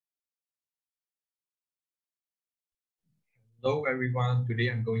Hello everyone,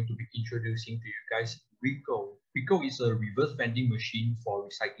 today I'm going to be introducing to you guys ReCO. ReCO is a reverse vending machine for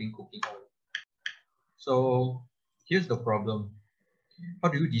recycling cooking oil. So here's the problem. How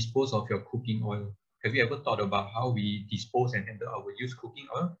do you dispose of your cooking oil? Have you ever thought about how we dispose and handle our used cooking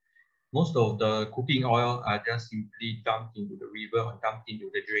oil? Most of the cooking oil are just simply dumped into the river or dumped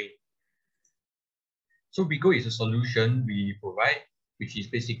into the drain. So ReCO is a solution we provide, which is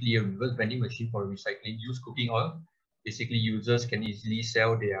basically a reverse vending machine for recycling used cooking oil. Basically, users can easily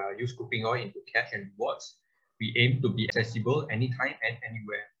sell their used cooking oil into cash and rewards. We aim to be accessible anytime and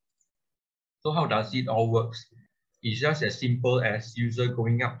anywhere. So how does it all work? It's just as simple as user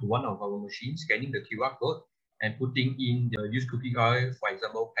going up to one of our machines, scanning the QR code, and putting in the used cooking oil, for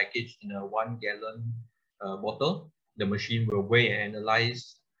example, packaged in a 1 gallon bottle. The machine will weigh and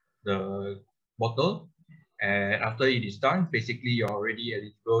analyze the bottle. And after it is done, basically you're already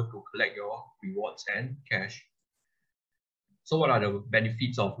eligible to collect your rewards and cash. So what are the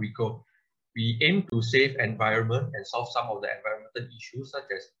benefits of ReCO? We aim to save environment and solve some of the environmental issues such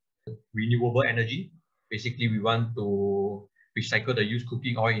as renewable energy. Basically, we want to recycle the used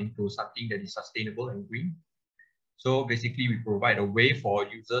cooking oil into something that is sustainable and green. So basically, we provide a way for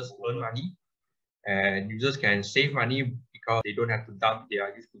users to earn money, and users can save money because they don't have to dump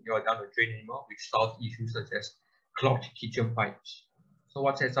their used cooking oil down the drain anymore, which solves issues such as clogged kitchen pipes. So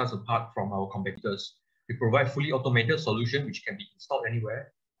what sets us apart from our competitors? We provide fully automated solution which can be installed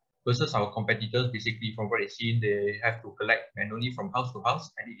anywhere, versus our competitors. Basically, from what I've seen, they have to collect manually from house to house,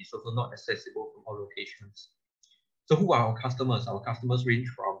 and it is also not accessible from all locations. So who are our customers? Our customers range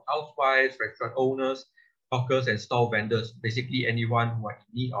from housewives, restaurant owners, hawkers, and stall vendors. Basically, anyone who are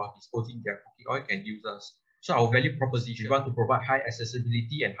in need of disposing their cooking oil can use us. So our value proposition, we want to provide high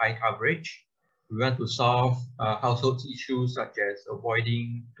accessibility and high coverage. We want to solve household issues such as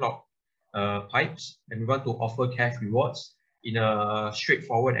avoiding clogged pipes, and we want to offer cash rewards in a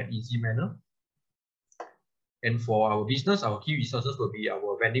straightforward and easy manner. And for our business, our key resources will be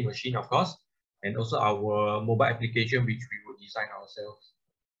our vending machine, of course, and also our mobile application, which we will design ourselves.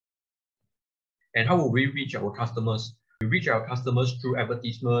 And how will we reach our customers? We reach our customers through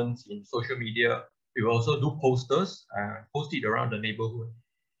advertisements in social media. We will also do posters, post it around the neighborhood.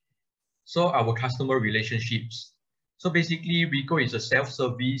 So our customer relationships. So basically, ReCO is a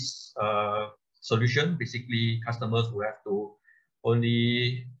self-service solution. Basically, customers will have to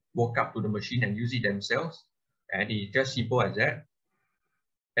only walk up to the machine and use it themselves. And it's just simple as that.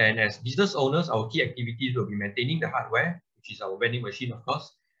 And as business owners, our key activities will be maintaining the hardware, which is our vending machine, of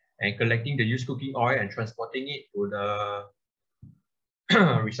course, and collecting the used cooking oil and transporting it to the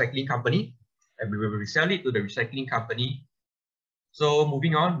recycling company. And we will resell it to the recycling company. So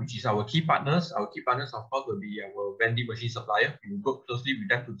moving on, which is our key partners. Our key partners, of course, will be our vending machine supplier. We will work closely with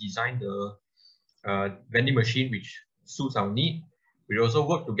them to design the vending machine which suits our need. We also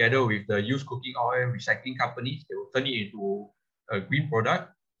work together with the used cooking oil recycling companies. They will turn it into a green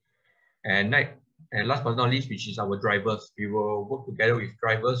product. And last but not least, which is our drivers. We will work together with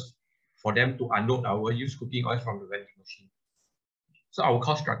drivers for them to unload our used cooking oil from the vending machine. So our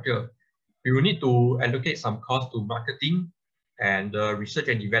cost structure, we will need to allocate some cost to marketing and the research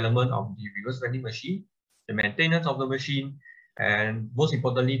and development of the reverse vending machine, the maintenance of the machine, and most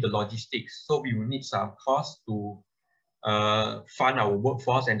importantly, the logistics. So we will need some cost to fund our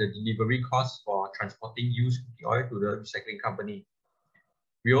workforce and the delivery costs for transporting used cooking oil to the recycling company.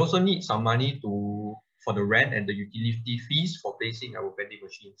 We also need some money for the rent and the utility fees for placing our vending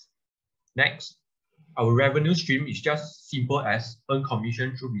machines. Next, our revenue stream is just simple as earn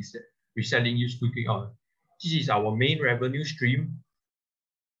commission through reselling used cooking oil. This is our main revenue stream.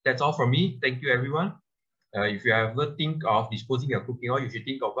 That's all from me. Thank you, everyone. If you ever think of disposing your cooking oil, you should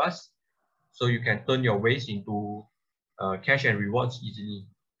think of us so you can turn your waste into cash and rewards easily.